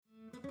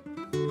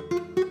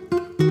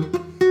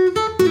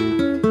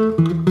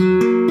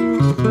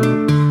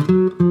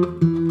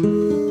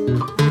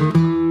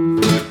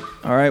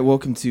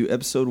welcome to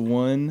episode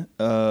 1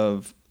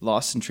 of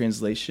Lost in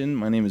Translation.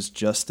 My name is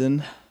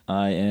Justin.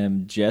 I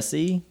am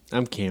Jesse.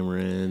 I'm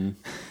Cameron.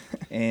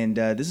 And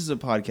this is a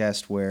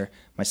podcast where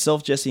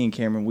myself, Jesse, and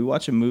Cameron, we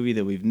watch a movie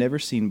that we've never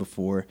seen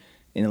before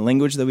in a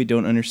language that we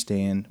don't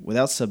understand,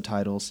 without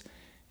subtitles,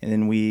 and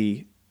then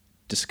we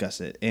discuss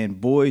it.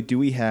 And boy, do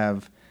we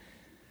have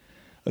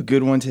a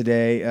good one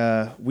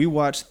today. We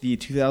watched the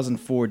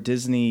 2004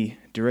 Disney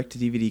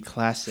direct-to-DVD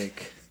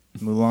classic,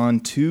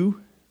 Mulan 2,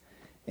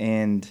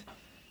 and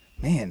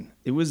man,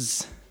 it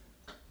was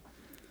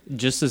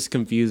Just as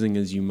confusing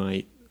as you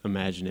might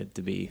imagine it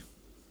to be.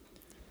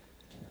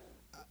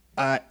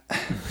 Where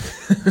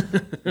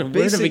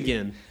to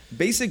begin?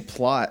 Basic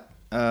plot.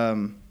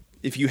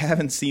 If you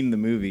haven't seen the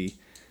movie,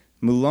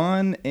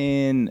 Mulan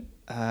and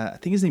I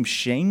think his name's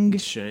Shang.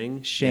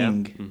 Shang.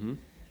 Yeah. Mm-hmm.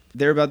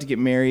 They're about to get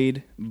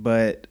married,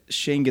 but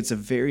Shang gets a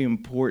very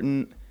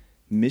important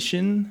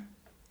mission,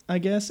 I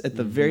guess, at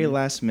the very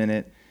last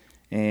minute,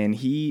 and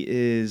he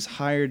is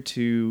hired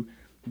to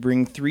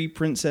bring 3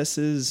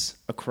 princesses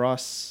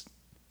across.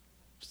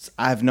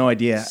 I have no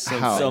idea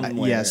how.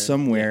 Somewhere.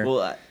 Somewhere.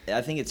 Well,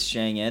 I think it's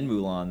Shang and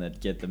Mulan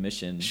that get the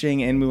mission.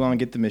 Shang and Mulan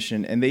get the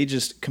mission, and they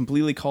just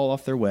completely call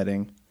off their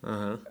wedding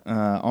on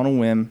a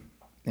whim,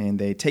 and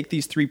they take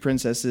these 3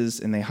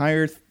 princesses, and they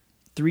hire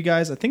 3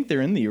 guys. I think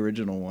they're in the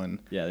original one.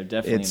 Yeah, they're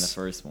definitely in the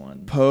first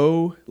one.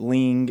 Po,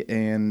 Ling,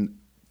 and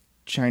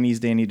Chinese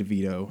Danny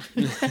DeVito.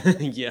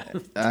 Yeah.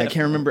 I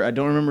can't remember. I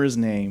don't remember his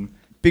name.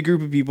 Big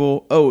group of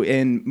people. Oh,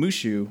 and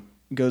Mushu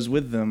goes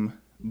with them,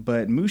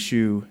 but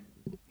Mushu,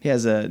 he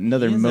has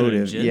another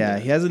motive. Yeah,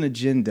 he has an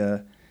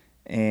agenda,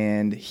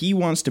 and he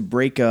wants to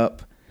break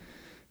up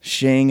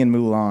Shang and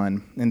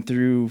Mulan. And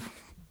through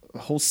a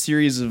whole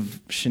series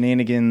of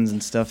shenanigans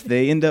and stuff,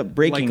 they end up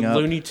breaking up.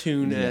 Like Looney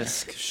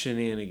Tune-esque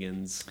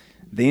shenanigans.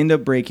 They end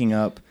up breaking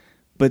up,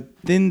 but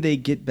then they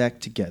get back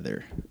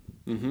together.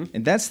 Mm-hmm.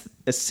 And that's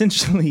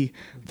essentially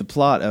the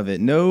plot of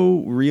it.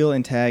 No real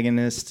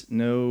antagonist,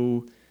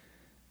 no...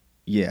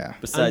 Yeah.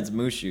 Besides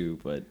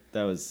Mushu, but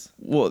that was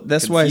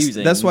that's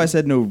confusing. why I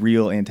said no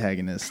real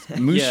antagonist.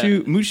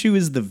 Mushu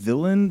is the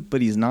villain,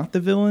 but he's not the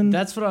villain.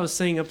 That's what I was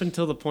saying up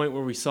until the point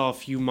where we saw a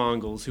few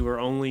Mongols who were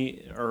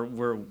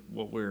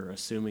what we're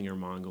assuming are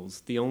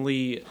Mongols.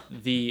 The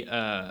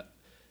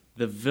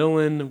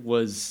villain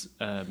was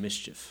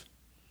Mischief.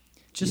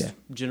 Just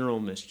general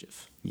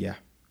mischief. Yeah.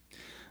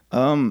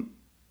 So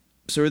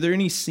are there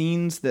any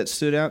scenes that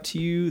stood out to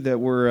you that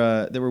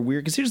were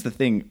weird? Because here's the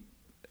thing.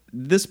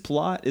 This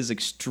plot is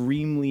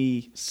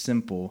extremely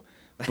simple,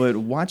 but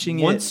watching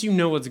it... Once you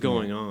know what's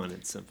going on,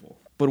 it's simple.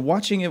 But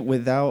watching it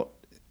without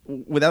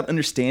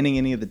understanding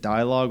any of the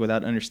dialogue,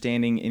 without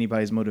understanding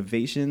anybody's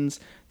motivations,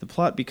 the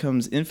plot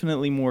becomes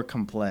infinitely more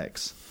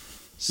complex.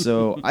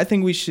 So I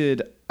think we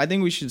should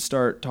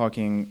start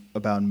talking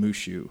about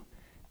Mushu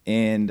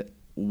and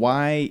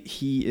why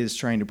he is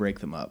trying to break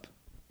them up.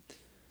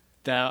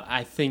 That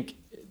I think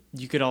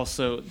would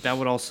also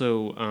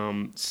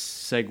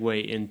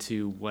segue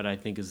into what I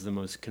think is the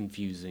most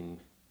confusing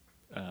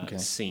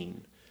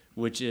scene,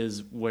 which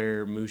is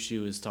where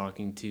Mushu is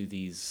talking to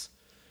these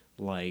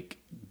like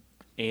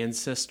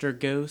ancestor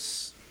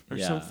ghosts or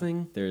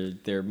something.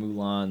 They're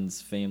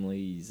Mulan's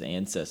family's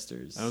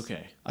ancestors.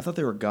 Okay, I thought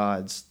they were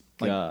gods.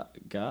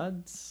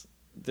 Gods?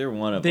 They're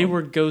one of them. They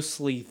were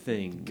ghostly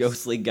things.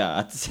 Ghostly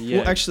gods.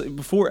 Yeah. Well, actually,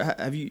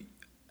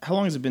 how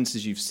long has it been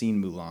since you've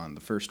seen Mulan, the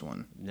first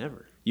one?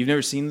 Never. You've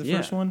never seen the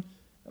first one?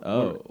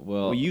 Oh,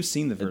 well, you've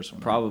seen the first one.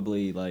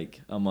 Probably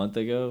like a month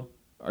ago.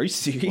 Are you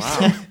serious?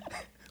 Wow.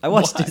 I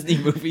watch Disney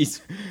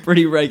movies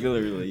pretty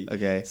regularly.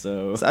 Okay.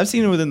 So I've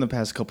seen it within the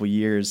past couple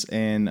years,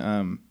 and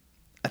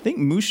I think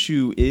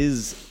Mushu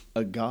is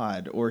a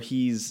god, or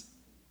he's...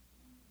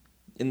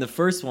 In the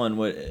first one,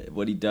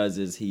 what he does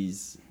is he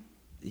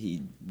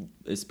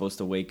is supposed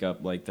to wake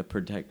up like the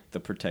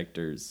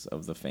protectors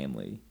of the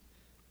family.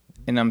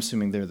 And I'm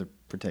assuming they're the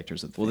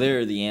protectors of the family.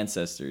 They're the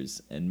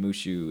ancestors, and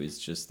Mushu is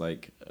just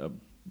like a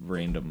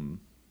random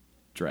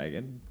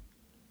dragon.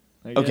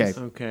 I guess.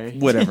 Okay.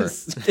 Whatever.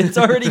 It's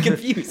already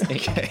confusing.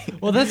 Okay.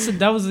 Well,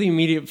 that was the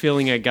immediate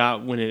feeling I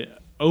got when it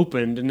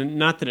opened, and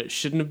not that it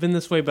shouldn't have been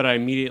this way, but I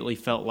immediately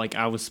felt like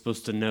I was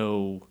supposed to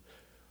know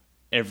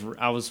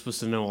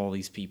all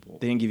these people.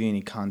 They didn't give you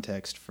any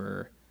context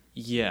for...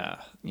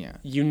 Yeah. Yeah.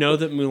 You know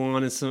that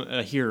Mulan is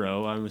a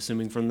hero, I'm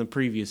assuming, from the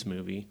previous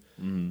movie.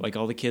 Like,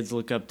 all the kids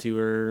look up to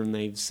her, and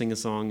they sing a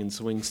song and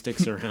swing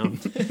sticks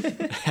around,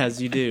 as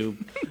you do.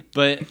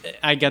 But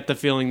I got the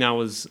feeling that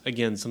was,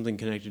 again, something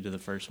connected to the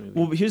first movie.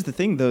 Well, here's the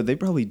thing, though. They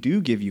probably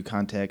do give you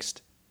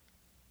context,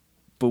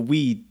 but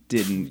we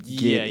didn't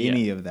get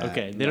any of that.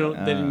 Okay, they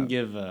didn't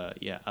give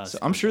us. So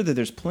I'm sure that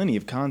there's plenty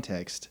of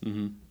context,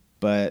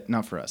 but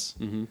not for us.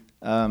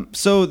 Mm-hmm.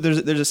 So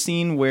there's a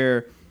scene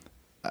where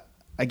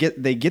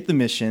they get the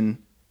mission.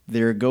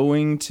 They're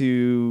going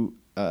to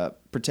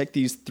protect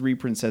these 3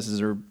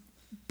 princesses or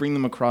bring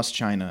them across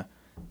China,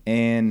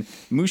 and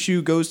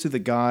Mushu goes to the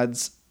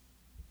gods,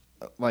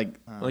 like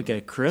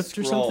a crypt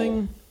or Scroll.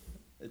 something.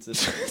 It's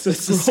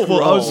It's a scroll,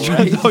 Well, I was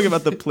trying to right? talk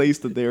about the place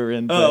that they were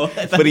in. Oh,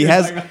 but he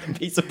has. a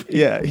piece of paper.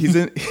 Yeah, he's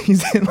in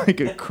like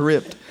a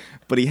crypt,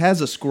 but he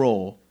has a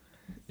scroll.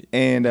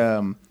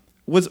 And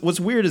what's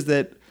weird is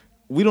that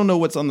we don't know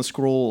what's on the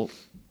scroll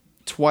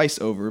twice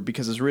over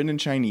because it's written in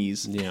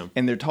Chinese. Yeah.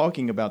 And they're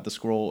talking about the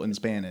scroll in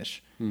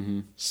Spanish.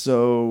 Mm-hmm.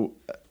 So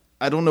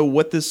I don't know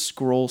what this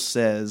scroll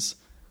says,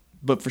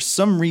 but for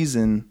some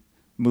reason,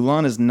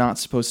 Mulan is not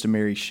supposed to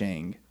marry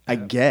Shang. I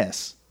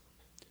guess.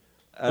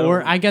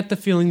 Or I got the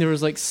feeling there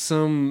was like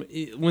some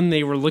when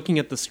they were looking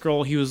at the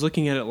scroll, he was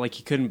looking at it like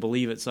he couldn't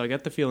believe it. So I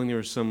got the feeling there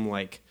was some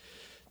like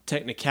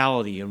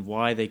technicality and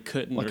why they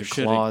couldn't Like or a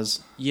should.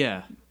 clause.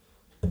 Yeah.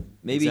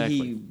 Maybe Exactly.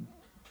 he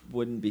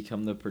wouldn't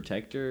become the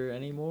protector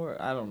anymore.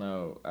 I don't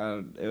know.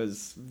 It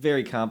was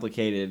very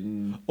complicated,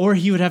 and Or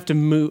he would have to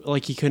move,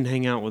 like he couldn't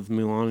hang out with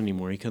Mulan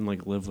anymore. He couldn't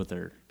like live with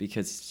her.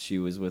 because she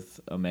was with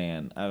a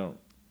man. I don't.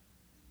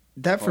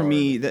 That for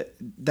me,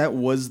 that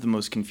was the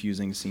most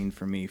confusing scene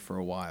for me for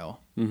a while.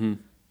 Mm-hmm.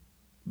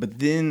 But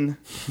then,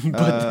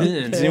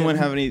 then- does anyone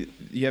have any? Do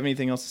you have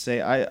anything else to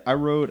say? I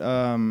wrote.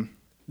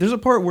 There's a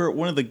part where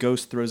one of the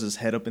ghosts throws his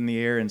head up in the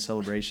air in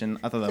celebration.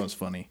 I thought that was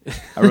funny.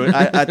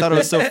 I thought it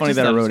was so funny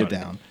that I Just wrote it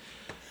funny.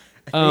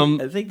 down.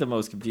 I think the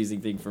most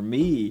confusing thing for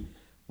me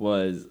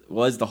was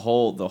the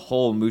whole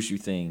Mushu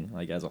thing,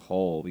 like as a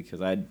whole,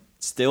 because I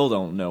still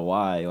don't know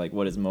why, like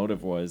what his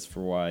motive was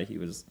for why he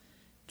was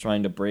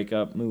trying to break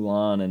up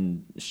Mulan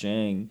and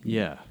Shang.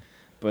 Yeah.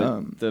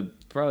 But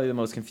probably the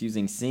most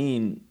confusing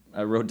scene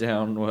I wrote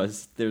down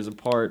was there's a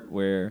part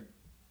where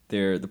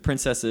the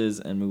princesses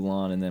and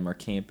Mulan and them are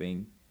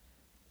camping,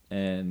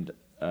 and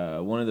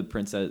one of the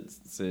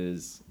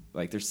princesses,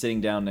 like, they're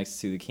sitting down next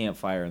to the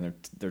campfire and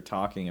they're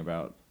talking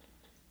about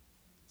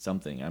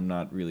something. I'm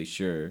not really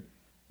sure,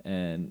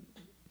 and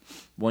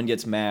one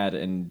gets mad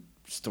and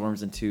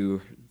storms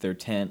into their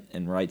tent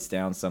and writes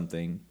down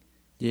something.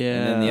 Yeah.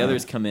 And then the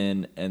others come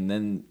in, and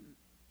then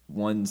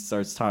one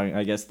starts talking.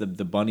 I guess the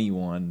bunny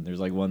one. There's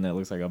like one that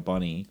looks like a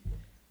bunny.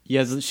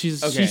 Yeah, Okay. she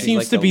She's seems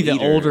like to the be the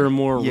leader. older,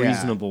 more Yeah.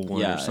 reasonable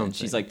one Yeah, or something. and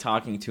she's like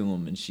talking to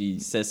him, and she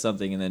says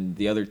something, and then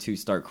the other two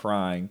start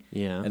crying.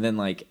 Yeah. And then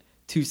like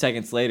 2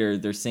 seconds later,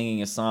 they're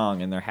singing a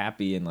song, and they're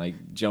happy and like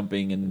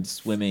jumping and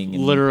swimming,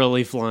 and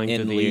literally flying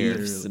in through the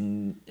leaves, air.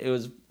 and it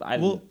was.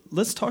 Well,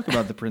 let's talk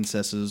about the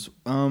princesses.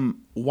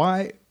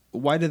 Why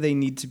do they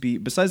need to be?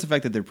 Besides the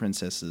fact that they're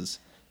princesses,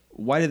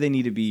 why do they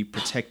need to be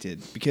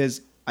protected?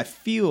 Because I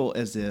feel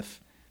as if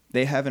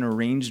they have an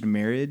arranged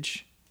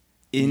marriage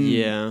in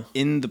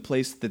the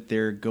place that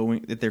they're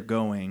going,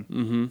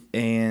 Mm-hmm.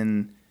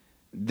 and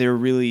they're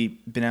really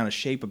been out of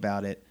shape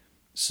about it.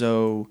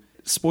 So,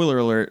 spoiler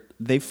alert: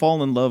 they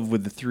fall in love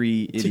with the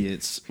three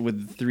idiots,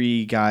 with the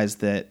three guys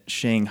that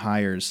Shang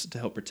hires to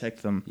help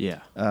protect them.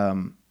 Yeah.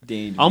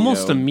 Danny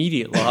Almost DeVito,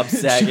 immediately. Bob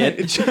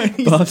Saget,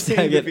 Chinese Bob Danny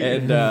Saget,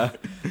 DeVito.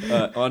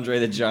 and Andre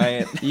the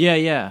Giant.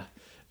 Yeah.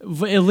 At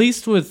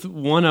least with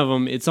one of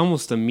them, it's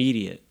almost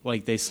immediate.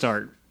 Like they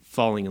start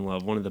falling in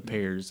love, one of the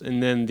pairs,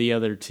 and then the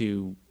other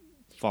two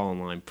fall in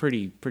line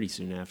pretty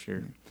soon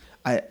after.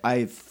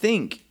 I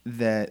think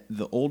that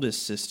the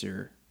oldest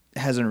sister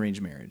has an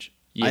arranged marriage.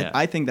 Yeah.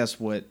 I think that's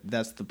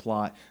the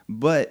plot.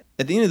 But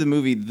at the end of the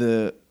movie,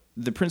 the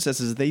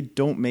princesses, they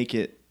don't make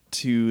it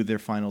to their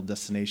final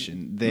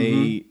destination.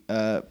 They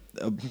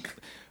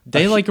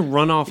They like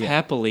run off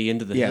happily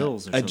into the yeah,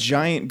 hills or a something.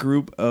 giant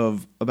group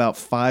of about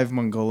 5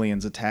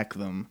 Mongolians attack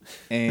them,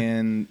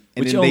 and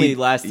Which then only they-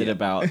 lasted yeah.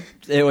 about.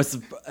 I would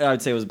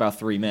say it was about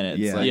 3 minutes.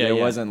 Yeah. Like, Yeah, it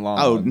yeah. wasn't long.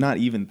 Oh, not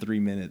even 3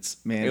 minutes,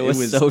 man. It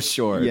was so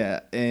short.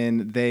 Yeah,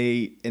 and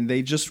they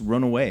just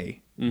run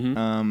away.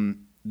 Mm-hmm.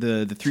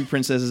 The 3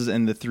 princesses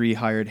and the 3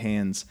 hired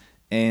hands,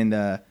 and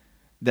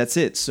that's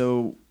it.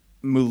 So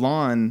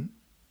Mulan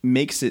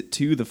makes it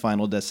to the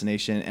final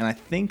destination, and I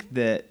think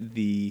that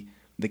the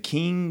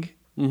king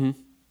Mm-hmm.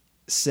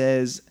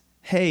 says,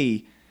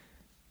 "Hey,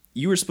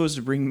 you were supposed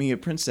to bring me a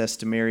princess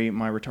to marry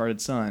my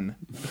retarded son,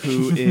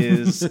 who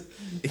is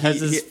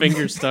Has his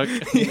finger stuck.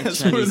 he has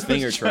Chinese one of those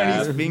finger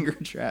Chinese trap. finger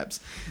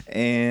traps,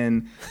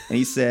 and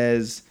he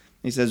says,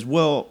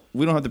 well,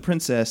 we don't have the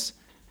princess,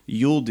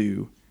 you'll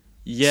do."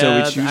 Yeah,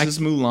 So he chooses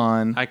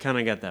Mulan, I kind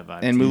of got that vibe.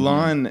 and too.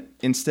 Mulan,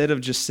 instead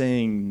of just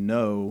saying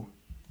no,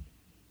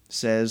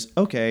 says,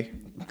 "Okay,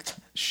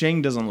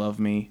 Shang doesn't love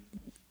me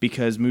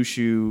because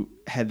Mushu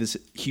had this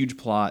huge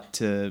plot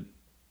to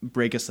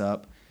break us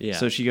up." Yeah.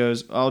 So she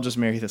goes, "I'll just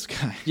marry this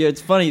guy." Yeah,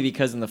 it's funny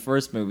because in the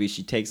first movie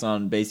she takes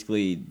on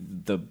basically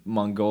the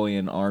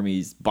Mongolian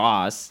army's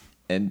boss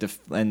and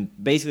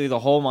basically the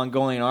whole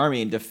Mongolian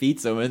army and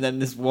defeats them. And then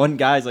this one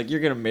guy's like, "You're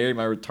gonna marry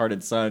my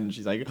retarded son." And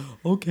she's like,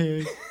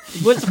 "Okay."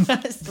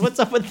 What's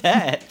up with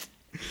that?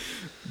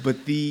 But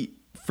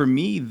for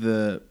me,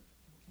 the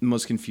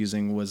most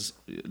confusing was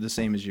the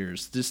same as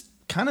yours. Just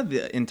kind of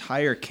the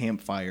entire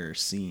campfire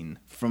scene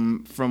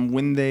from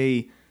when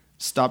they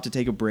stop to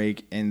take a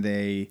break and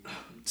they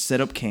set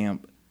up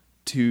camp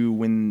to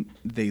when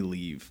they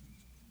leave.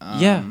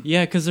 Yeah,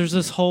 because there's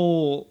this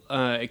whole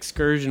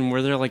excursion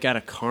where they're like at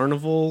a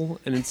carnival,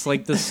 and it's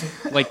like this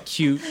like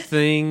cute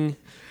thing,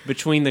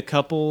 between the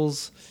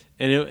couples.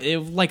 And it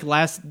like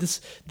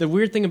the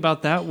weird thing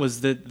about that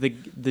was that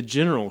the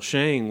general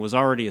Shang was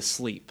already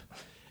asleep.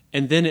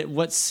 And then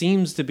what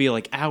seems to be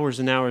like hours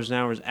and hours and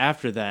hours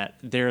after that,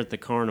 they're at the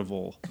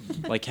carnival,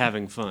 like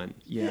having fun.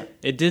 Yeah.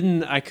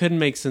 I couldn't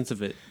make sense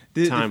of it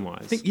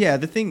time-wise.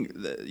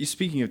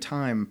 Speaking of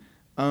time,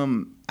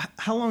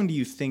 how long do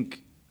you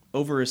think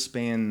over a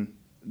span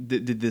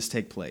did this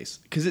take place?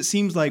 Because it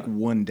seems like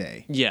one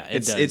day. Yeah,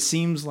 it does. It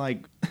seems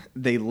like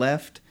they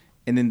left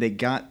and then they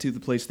got to the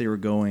place they were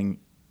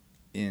going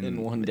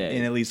in one day.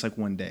 In at least like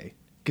one day.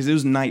 Because it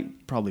was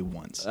night probably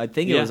once. I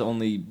think it was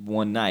only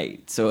one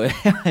night, so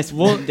it's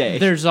one day.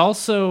 There's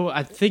also,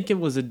 I think it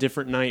was a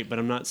different night, but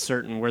I'm not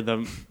certain, where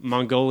the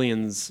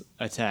Mongolians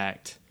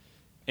attacked,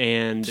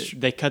 and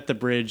they cut the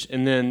bridge,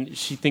 and then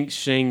she thinks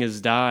Shang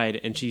has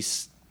died, and she,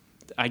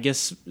 I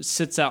guess,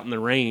 sits out in the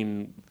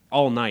rain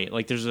all night.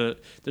 Like there's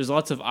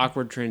lots of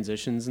awkward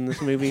transitions in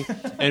this movie,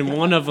 and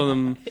one of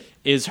them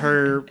is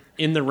her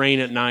in the rain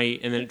at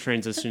night, and then it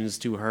transitions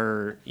to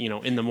her,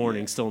 in the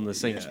morning, still in the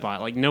same spot.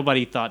 Like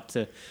nobody thought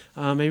to,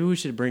 maybe we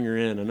should bring her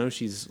in. I know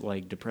she's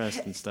like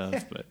depressed and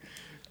stuff, but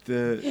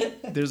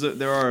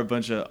there are a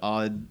bunch of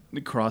odd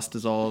cross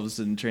dissolves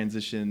and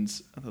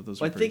transitions. I thought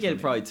those were pretty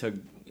funny.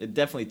 It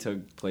definitely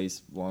took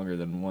place longer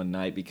than one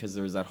night, because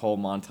there was that whole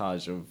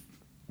montage of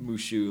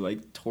Mushu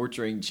like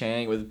torturing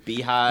Chang with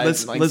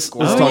beehives. Let's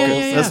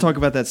talk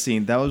about that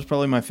scene. That was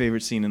probably my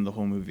favorite scene in the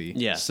whole movie.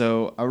 Yeah.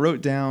 So I wrote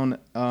down,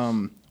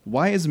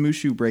 why is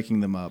Mushu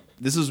breaking them up?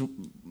 This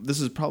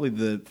is probably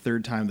the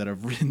third time that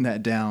I've written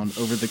that down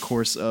over the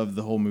course of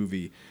the whole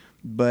movie.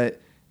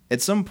 But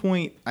at some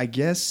point, I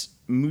guess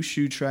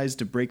Mushu tries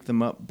to break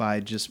them up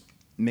by just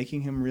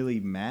making him really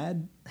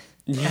mad.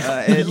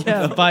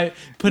 By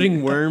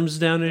putting worms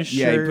down his shirt.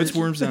 Yeah, he puts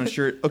worms down his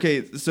shirt.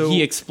 Okay, so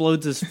he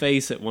explodes his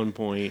face at one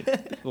point.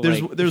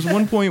 There's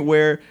one point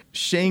where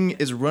Shang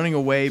is running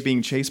away,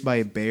 being chased by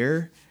a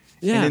bear.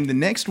 Yeah. And then the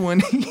next one,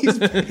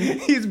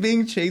 he's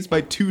being chased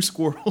by two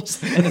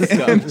squirrels and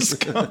a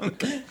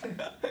skunk.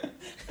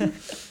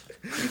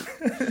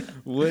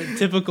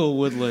 Typical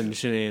woodland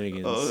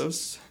shenanigans. Oh,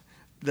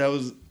 that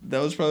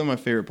was probably my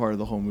favorite part of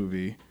the whole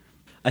movie.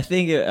 I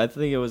think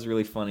it was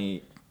really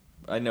funny.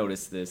 I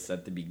noticed this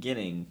at the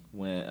beginning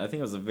when I think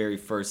it was the very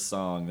first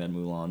song that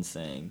Mulan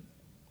sang.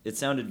 It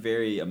sounded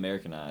very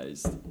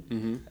Americanized,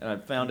 and I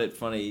found it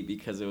funny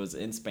because it was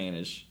in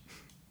Spanish,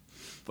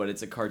 but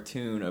it's a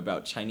cartoon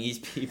about Chinese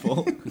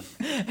people,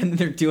 and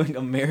they're doing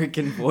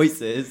American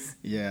voices.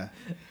 Yeah,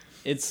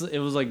 it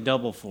was like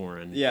double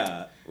foreign.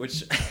 Yeah,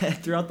 which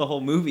throughout the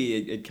whole movie,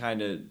 it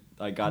kind of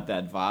I got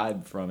that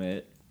vibe from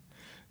it.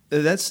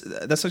 That's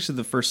actually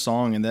the first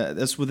song, and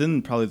that's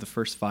within probably the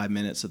first 5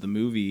 minutes of the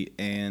movie.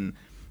 And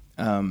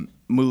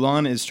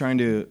Mulan is trying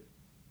to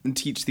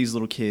teach these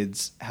little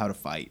kids how to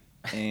fight,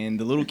 and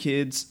the little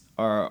kids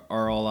are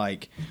all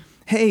like,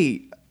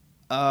 "Hey,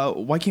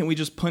 why can't we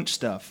just punch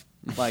stuff?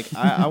 Like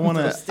I want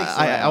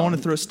to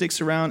throw sticks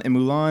around." And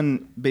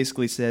Mulan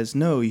basically says,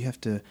 "No, you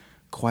have to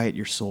quiet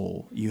your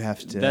soul. You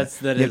have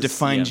to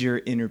find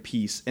your inner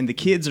peace." And the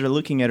kids are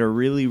looking at her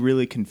really,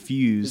 really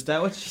confused. Is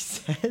that what she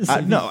says?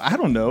 No, I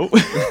don't know.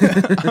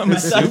 I'm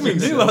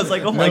assuming so. I was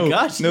like, oh my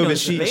gosh. No, but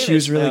she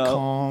was really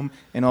calm,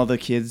 and all the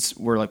kids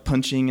were like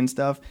punching and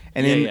stuff.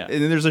 And then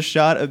and then there's a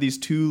shot of these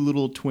two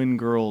little twin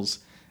girls,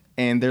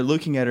 and they're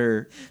looking at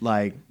her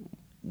like,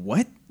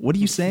 "What? What are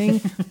you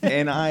saying?"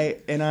 and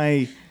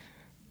I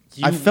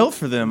felt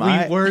for them.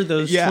 We were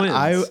those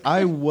twins.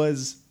 I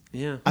was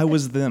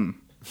them.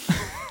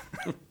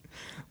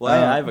 Well,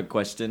 I have a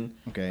question.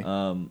 Okay.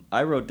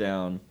 I wrote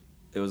down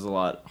it was a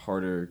lot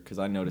harder because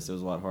I noticed it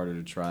was a lot harder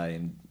to try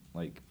and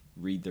like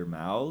read their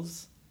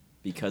mouths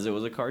because it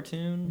was a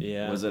cartoon.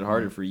 Yeah. Was it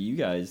harder for you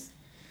guys?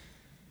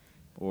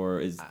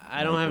 Or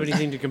I don't have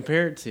anything to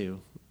compare it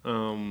to.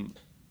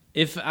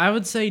 If I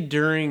would say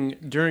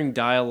during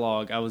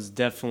dialogue, I was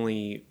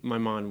definitely my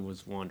mind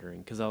was wandering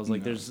because I was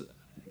like,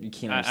 you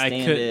can't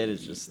understand it.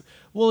 It's just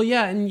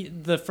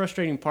and the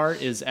frustrating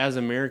part is as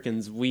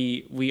Americans,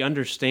 we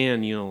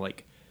understand,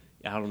 like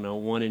I don't know,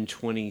 1 in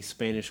 20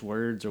 Spanish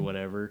words or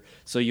whatever.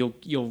 So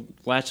you'll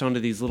latch onto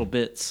these little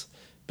bits,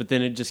 but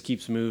then it just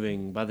keeps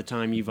moving. By the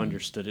time you've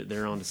understood it,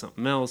 they're onto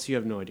something else. You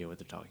have no idea what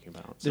they're talking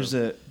about.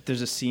 So.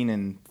 There's a scene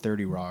in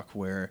 30 Rock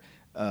where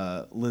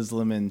Liz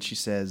Lemon, she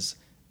says,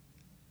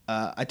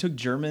 I took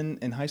German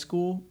in high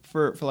school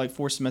for like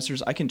 4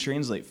 semesters. I can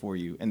translate for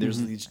you. And there's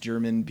these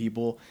German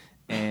people,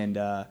 and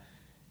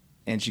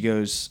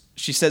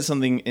she said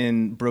something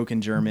in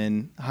broken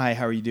German. "Hi,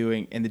 how are you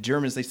doing?" And the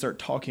Germans, they start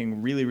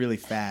talking really, really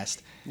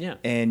fast. Yeah.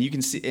 And you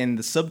can see, and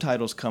the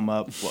subtitles come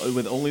up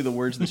with only the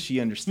words that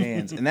she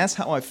understands. And that's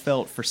how I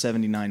felt for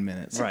 79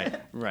 minutes. Right.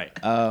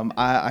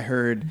 I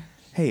heard,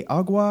 "Hey,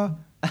 agua."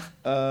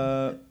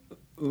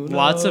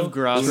 Lots of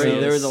gracias.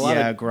 There was a lot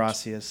of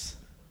gracias.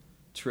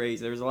 Trace.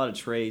 There was a lot of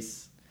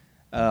trace.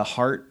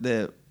 Heart.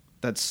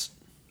 That's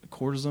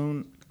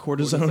cortisone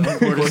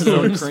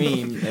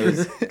cream.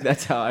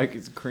 That's how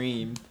it's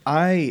cream.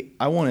 I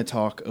want to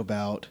talk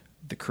about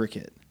the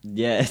cricket.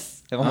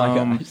 Yes. Oh my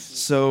gosh.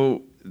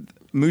 So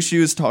Mushu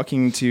is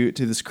talking to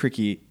this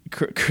cricket.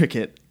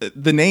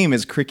 The name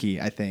is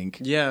Cricky, I think.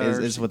 Yeah,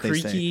 is what they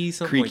say. Creaky,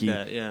 something like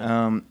that,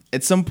 yeah.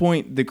 At some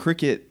point, the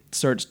cricket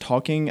starts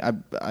talking.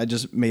 I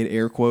just made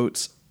air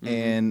quotes,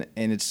 and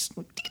it's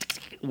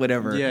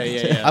whatever.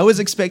 Yeah. I was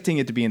expecting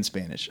it to be in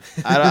Spanish.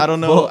 I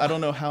don't know. I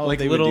don't know how Like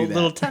they little would do that.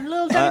 little tiny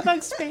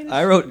bug Spanish.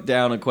 I wrote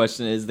down a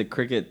question: Is the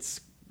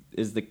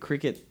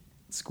cricket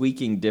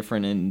squeaking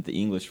different in the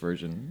English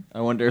version?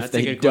 I wonder if That's a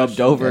they good dubbed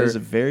question. over That is a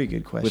very good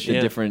with question. a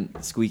Yeah.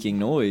 different squeaking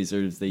noise,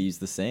 or if they use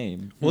the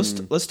same. Well,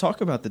 let's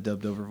talk about the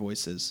dubbed over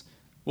voices.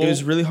 Well- It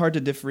was really hard to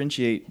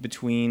differentiate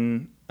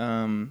between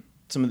some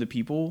of the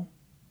people,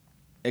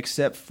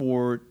 except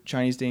for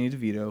Chinese Danny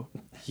DeVito.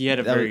 He had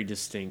a That very was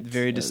distinct.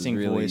 Very That was distinct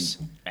really- voice.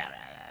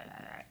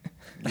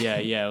 Yeah,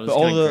 it was But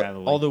all kind of the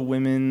gravelly. all the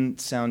women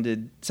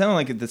sounded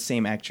like the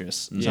same actress.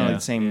 Sounded like Yeah, the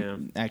same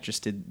yeah. actress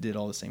did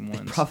all the same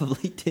ones.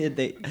 Probably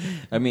did.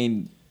 I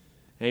mean,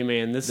 Hey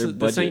man, this Their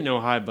this ain't budget. no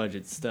high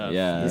budget stuff.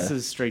 Yeah. This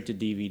is straight to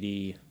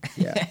DVD.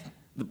 Yeah.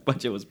 the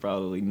budget was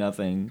probably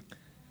nothing.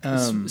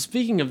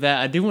 Speaking of that,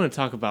 I do want to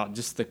talk about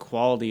just the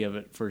quality of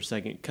it for a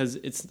second, because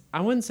I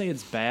wouldn't say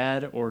it's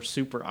bad or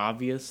super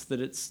obvious that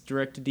it's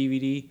direct to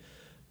DVD,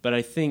 but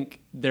I think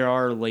there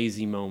are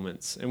lazy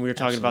moments, and we were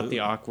talking about the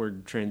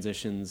awkward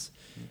transitions.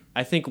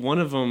 I think one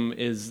of them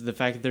is the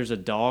fact that there's a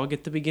dog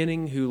at the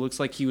beginning who looks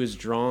like he was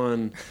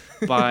drawn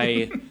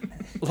by,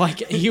 like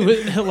he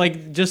was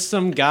like just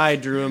some guy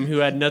drew him who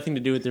had nothing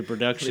to do with the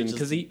production,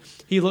 because he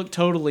looked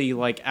totally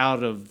like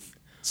out of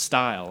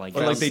style, like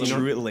Or like they you know?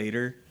 drew it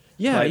later.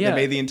 Yeah, Like, yeah. They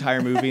made the entire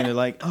movie and they're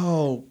like,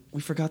 oh, we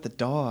forgot the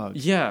dog.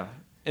 Yeah,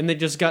 and they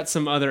just got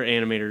some other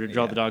animator to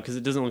draw Yeah. the dog because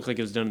it doesn't look like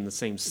it was done in the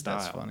same style.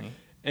 That's funny.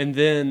 And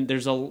then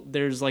there's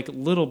like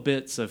little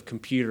bits of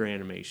computer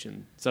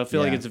animation, so I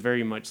feel like Yeah. it's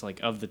very much like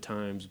of the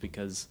times,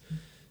 because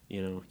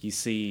you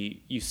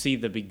see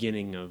the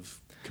beginning of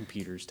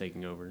computers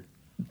taking over.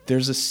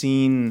 There's a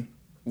scene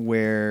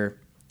where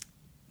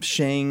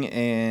Shang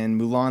and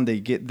Mulan, they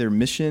get their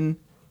mission,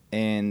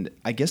 and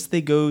I guess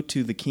they go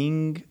to the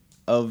king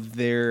of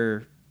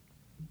their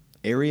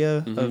area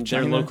of Their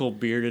China. local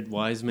bearded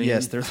wise man.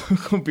 Yes, their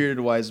local bearded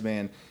wise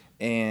man,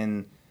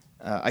 and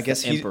I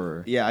guess the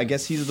emperor. Yeah, I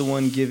guess he's the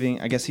one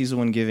giving. I guess he's the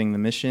one giving the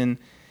mission,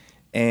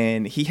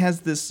 and he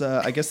has this.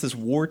 I guess this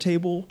war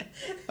table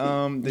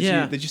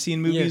that you see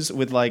in movies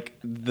with like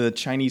the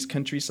Chinese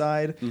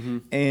countryside,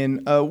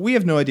 and we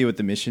have no idea what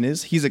the mission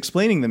is. He's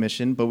explaining the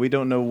mission, but we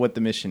don't know what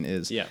the mission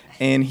is. Yeah.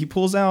 And he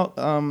pulls out.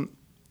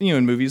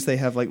 In movies they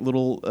have like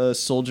little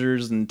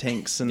soldiers and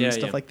tanks and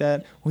stuff yeah. like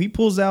that. Well, he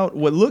pulls out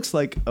what looks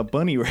like a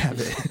bunny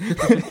rabbit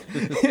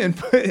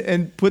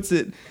and puts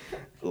it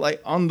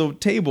like on the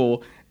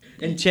table.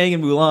 And Chang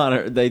and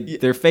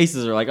Mulan, their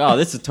faces are like, oh,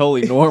 this is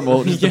totally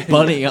normal. Just a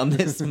bunny on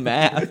this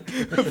map.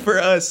 For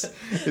us,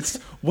 it's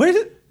why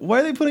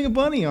are they putting a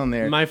bunny on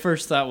there? My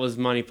first thought was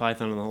Monty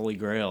Python and the Holy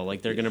Grail,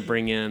 like they're gonna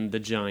bring in the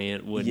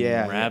giant wooden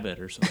rabbit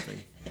or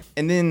something.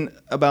 And then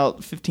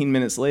about 15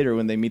 minutes later,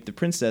 when they meet the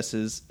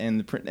princesses, and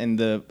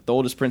the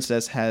oldest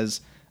princess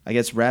has, I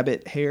guess,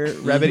 rabbit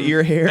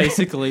ear hair,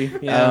 Basically,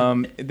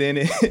 yeah. Then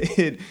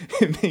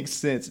it makes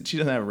sense. She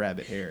doesn't have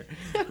rabbit ear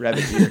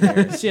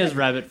hair. She has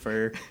rabbit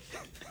fur.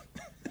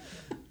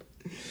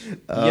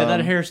 Yeah,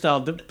 that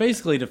hairstyle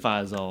basically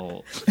defies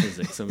all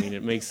physics. I mean,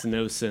 it makes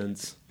no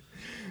sense.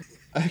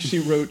 I actually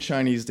wrote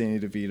Chinese Danny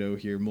DeVito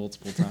here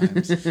multiple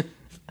times. that's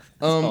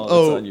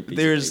on your piece of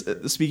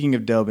There's speaking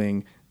of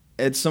dubbing,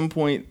 at some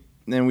point,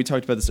 and we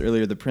talked about this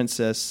earlier,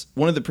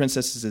 one of the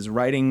princesses is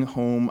writing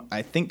home,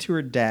 I think to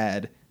her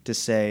dad, to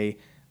say,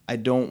 I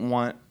don't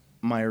want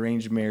my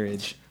arranged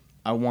marriage.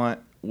 I want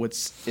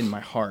what's in my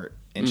heart.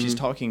 And she's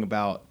talking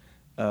about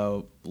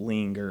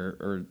Ling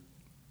or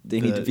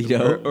Danny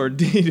DeVito. or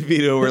Danny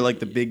DeVito, or like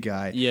the big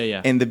guy.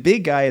 Yeah. And the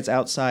big guy is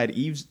outside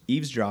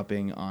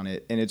eavesdropping on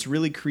it, and it's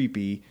really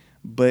creepy.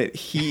 But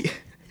he,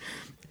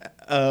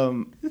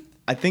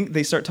 I think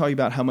they start talking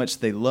about how much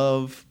they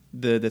love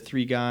the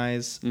three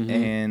guys,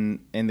 and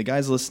the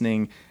guy's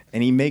listening,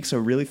 and he makes a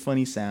really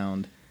funny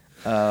sound.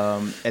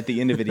 At the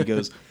end of it, he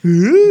goes,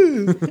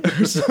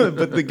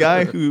 but the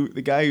guy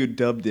who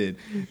dubbed it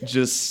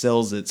just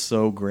sells it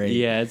so great.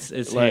 Yeah, it's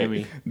Like,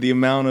 hammy. the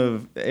amount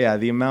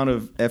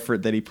of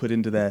effort that he put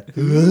into that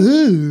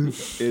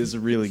is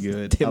really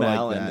good. Tim I like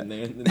Allen that. in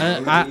there. In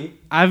the movie.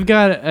 I've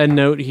got a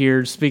note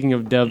here, speaking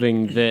of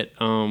dubbing, that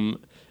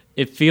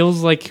it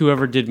feels like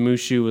whoever did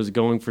Mushu was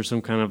going for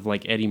some kind of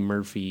like Eddie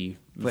Murphy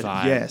But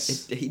vibe.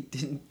 yes, He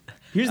didn't.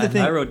 Here's the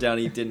thing. I wrote down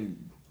he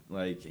didn't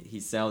he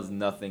sounds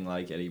nothing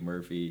like Eddie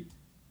Murphy.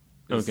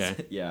 Okay.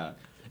 Yeah.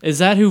 Is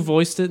that who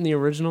voiced it in the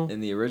original? In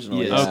the original.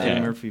 yes, Yeah. Okay.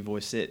 Eddie Murphy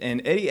voiced it,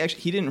 and Eddie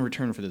actually he didn't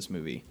return for this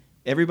movie.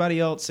 Everybody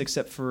else,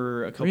 except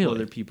for a couple Really?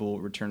 other people,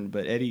 returned.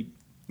 But Eddie,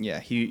 yeah,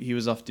 he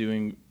was off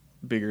doing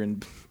bigger and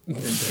better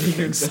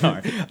things.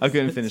 Sorry, I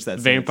couldn't finish that.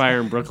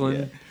 Vampire in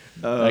Brooklyn?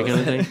 That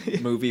kind of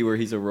thing? Movie where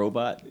he's a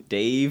robot.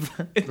 Dave.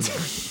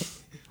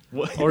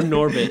 Or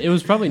Norbit. It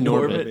was probably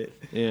Norbit.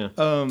 Yeah.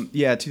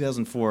 Yeah,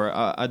 2004.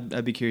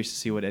 I'd be curious to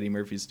see what Eddie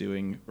Murphy's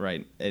doing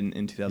right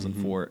in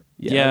 2004.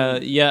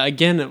 Yeah.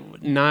 Again,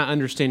 not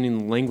understanding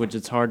the language,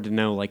 it's hard to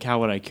know, like, how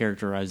would I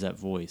characterize that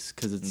voice?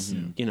 Because it's,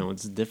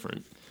 it's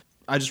different.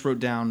 I just wrote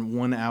down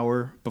 1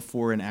 hour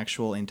before an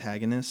actual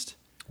antagonist.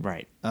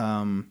 Right.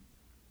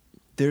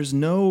 There's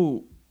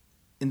no,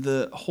 in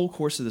the whole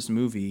course of this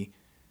movie,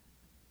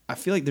 I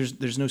feel like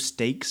there's no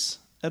stakes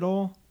at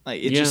all.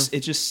 Like it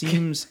just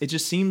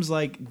seems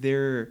like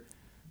they're.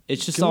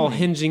 It's just all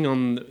hinging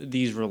on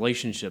these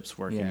relationships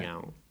working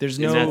out. There's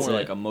It's no more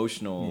like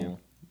emotional. Yeah.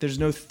 There's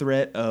no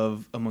threat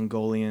of a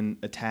Mongolian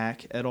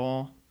attack at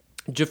all.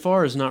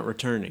 Jafar is not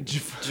returning.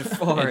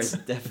 Jafar is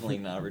definitely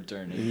not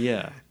returning.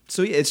 Yeah.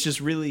 So yeah, it's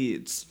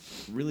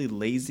really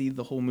lazy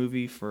the whole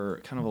movie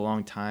for kind of a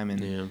long time,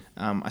 and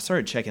I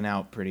started checking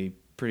out pretty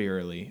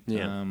early.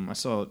 Yeah. I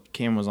saw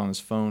Cam was on his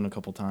phone a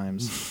couple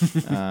times.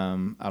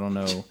 I don't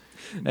know.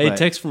 Hey, But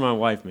text from my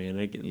wife,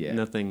 man. Yeah.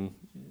 Nothing.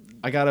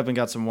 I got up and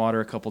got some water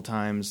a couple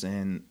times,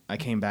 and I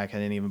came back. I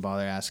didn't even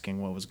bother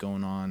asking what was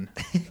going on.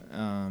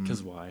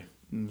 Because why?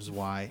 It was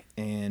why.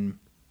 And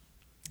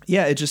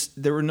yeah,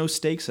 there were no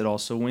stakes at all.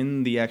 So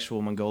when the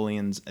actual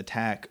Mongolians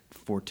attack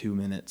for 2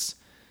 minutes,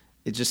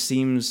 it just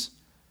seems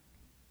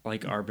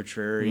like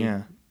arbitrary.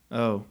 Yeah.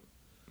 Oh,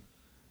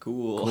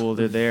 Cool.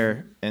 They're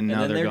there, and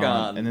now then they're they're gone.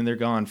 gone. And then they're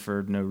gone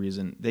for no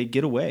reason. They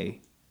get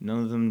away. None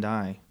of them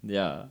die.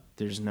 Yeah.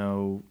 There's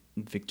no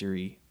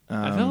victory.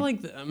 I felt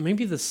like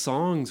maybe the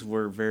songs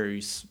were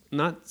very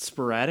not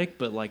sporadic,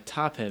 but like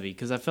top heavy.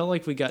 Because I felt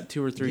like we got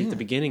 2 or 3 at the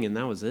beginning, and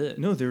that was it.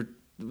 No,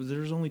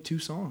 there's only 2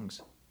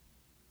 songs.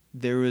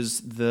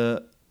 There's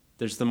the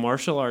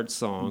martial arts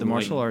song,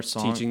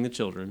 teaching the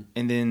children,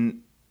 and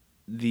then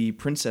the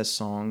princess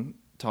song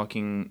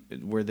talking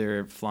where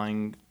they're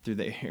flying through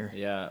the air.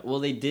 Yeah. Well,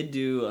 they did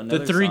do another.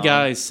 The 3 song,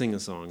 guys sing a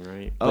song,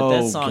 right? but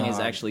that Oh, song is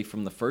God. actually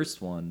from the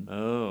first one.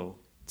 Oh,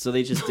 So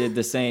they just did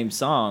the same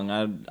song.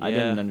 I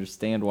didn't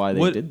understand why they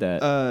What, did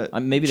that.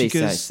 Maybe they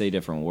Chica's- say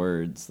different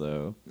words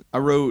though. I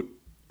wrote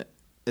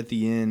at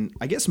the end,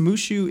 I guess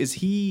Mushu, is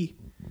he...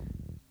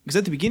 Because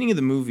at the beginning of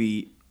the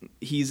movie,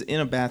 he's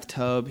in a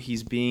bathtub.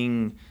 He's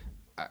being...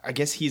 I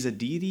guess he's a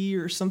deity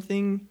or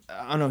something.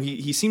 I don't know.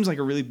 He seems like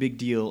a really big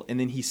deal. And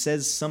then he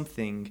says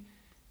something,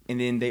 and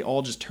then they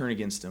all just turn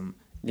against him.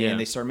 And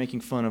they start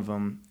making fun of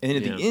him. And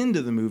at the end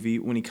of the movie,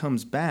 when he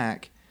comes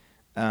back,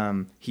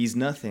 he's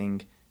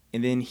nothing.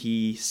 And then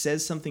he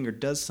says something or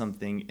does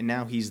something, and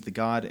now he's the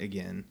god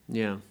again.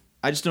 yeah.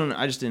 I just didn't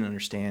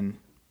understand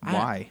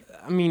why.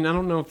 I mean, I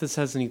don't know if this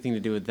has anything to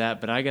do with that,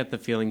 but I got the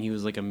feeling he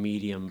was like a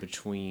medium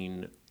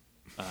between,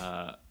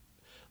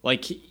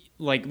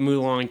 like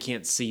Mulan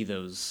can't see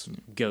those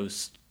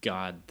ghost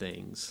god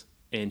things,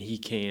 and he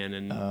can,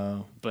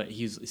 and but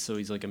he's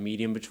like a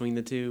medium between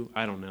the two.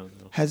 I don't know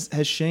though. Has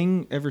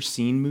Shang ever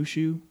seen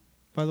Mushu,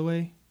 by the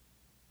way?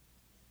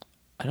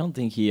 I don't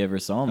think he ever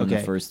saw him in the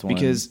first one.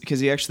 Because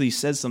he actually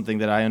says something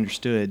that I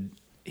understood.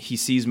 He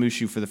sees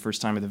Mushu for the first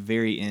time at the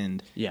very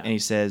end. Yeah. And he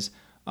says,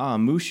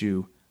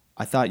 Mushu,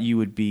 I thought you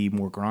would be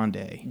more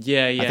grande.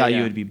 Yeah. I thought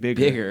you would be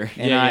bigger.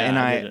 And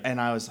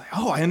I was like,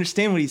 oh, I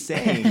understand what he's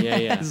saying.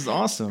 Yeah. This is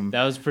awesome.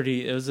 That was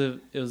pretty. It was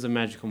a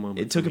magical moment.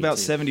 It took for me, about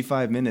too.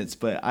 75 minutes,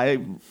 but I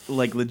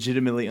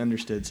legitimately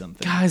understood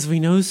something. Guys, we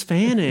know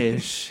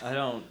Spanish. I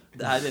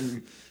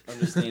didn't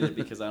understand it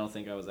because I don't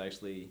think I was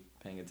actually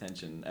paying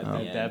attention at the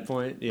end. At that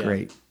point, yeah.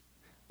 Great.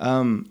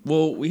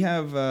 Well, we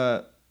have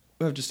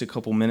just a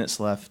couple minutes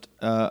left.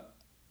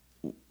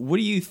 What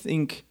do you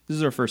think? This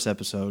is our first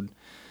episode.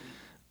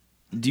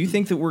 Do you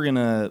think that we're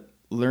gonna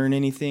learn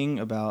anything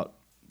about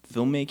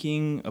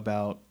filmmaking,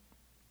 about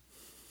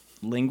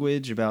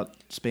language, about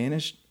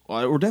Spanish?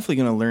 Well, we're definitely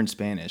gonna learn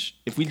Spanish.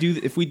 If we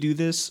do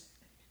this,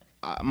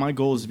 my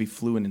goal is to be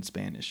fluent in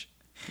Spanish.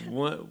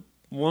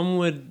 One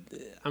would,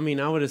 I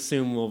would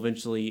assume we'll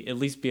eventually at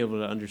least be able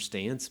to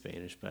understand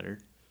Spanish better.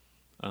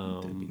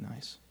 That'd be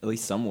nice. At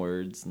least some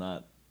words,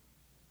 not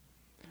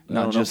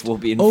Not I don't just. know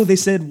if we'll be. Oh, they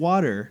said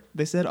water.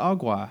 They said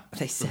agua.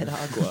 They said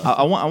agua.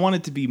 I want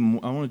it to be.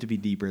 I want it to be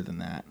deeper than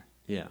that.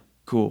 Yeah.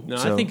 Cool. No,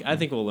 So- I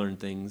think we'll learn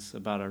things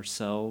about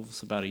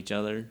ourselves, about each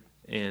other,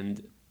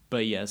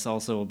 but yes,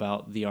 also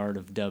about the art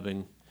of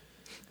dubbing.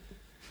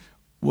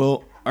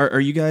 Well, are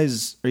you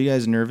guys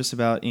nervous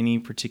about any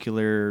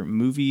particular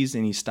movies,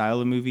 any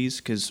style of movies?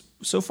 Because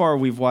so far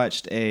we've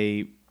watched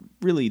a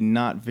really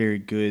not very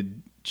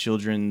good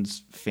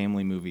children's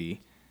family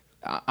movie.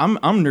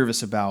 I'm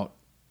nervous about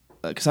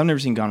because I've never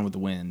seen Gone with the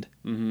Wind,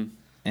 and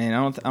I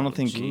don't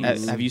think.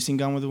 Jeez. Have you seen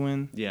Gone with the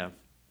Wind? Yeah.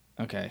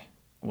 Okay.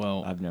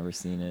 Well, I've never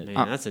seen it.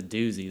 Man, that's a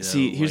doozy, though.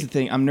 see, here's the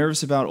thing. I'm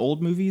nervous about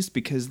old movies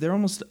because they're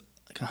almost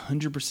like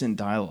 100%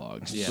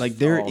 dialogue. Yeah. Like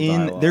they're All in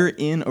dialogue. they're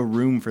in a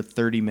room for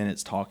 30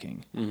 minutes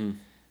talking. Mm-hmm.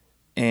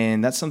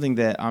 And that's something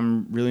that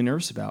I'm really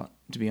nervous about,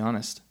 to be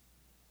honest.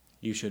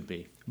 You should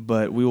be.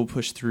 But we will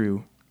push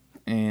through,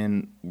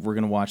 and we're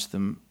going to watch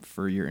them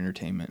for your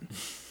entertainment.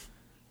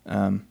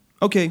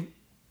 Okay.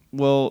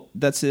 Well,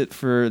 that's it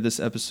for this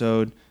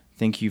episode.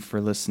 Thank you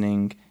for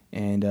listening,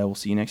 and we'll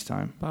see you next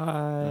time.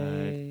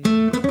 Bye.